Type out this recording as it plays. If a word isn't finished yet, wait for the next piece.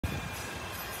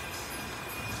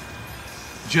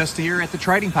Just here at the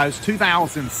Trading Post,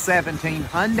 2017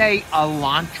 Hyundai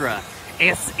Elantra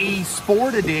SE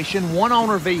Sport Edition, one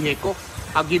owner vehicle.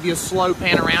 I'll give you a slow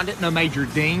pan around it. No major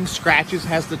dings, scratches.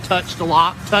 Has the touch to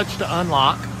lock, touch to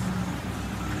unlock.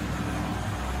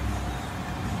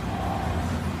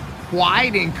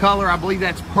 White in color. I believe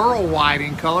that's pearl white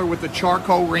in color with the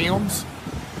charcoal rims.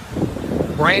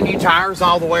 Brand new tires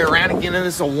all the way around. Again,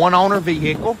 this is a one owner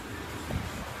vehicle.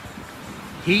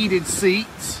 Heated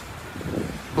seats.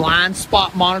 Blind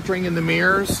spot monitoring in the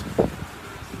mirrors.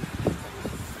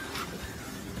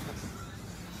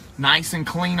 Nice and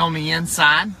clean on the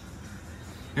inside.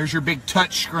 There's your big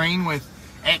touch screen with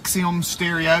XM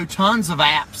stereo. Tons of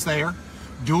apps there.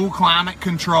 Dual climate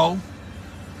control.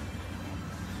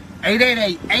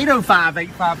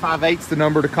 888-805-8558 is the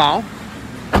number to call.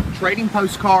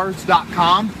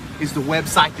 TradingPostCars.com is the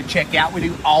website to check out. We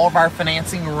do all of our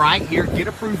financing right here. Get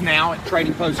approved now at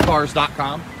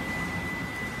TradingPostCars.com.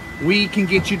 We can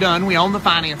get you done. We own the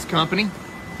finance company.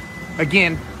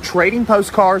 Again,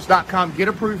 TradingPostCars.com. Get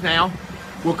approved now.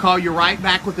 We'll call you right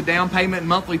back with the down payment and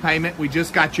monthly payment. We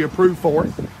just got you approved for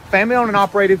it. Family owned and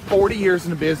operated, 40 years in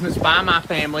the business, by my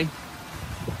family.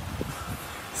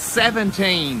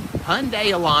 17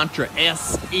 Hyundai Elantra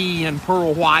SE in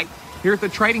pearl white here at the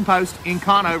Trading Post in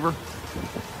Conover.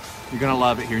 You're going to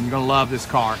love it here, and you're going to love this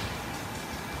car.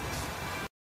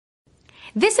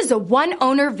 This is a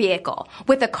one-owner vehicle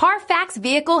with a Carfax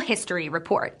Vehicle History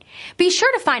Report. Be sure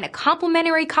to find a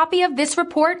complimentary copy of this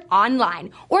report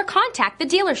online or contact the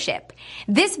dealership.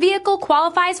 This vehicle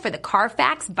qualifies for the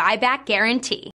Carfax Buyback Guarantee.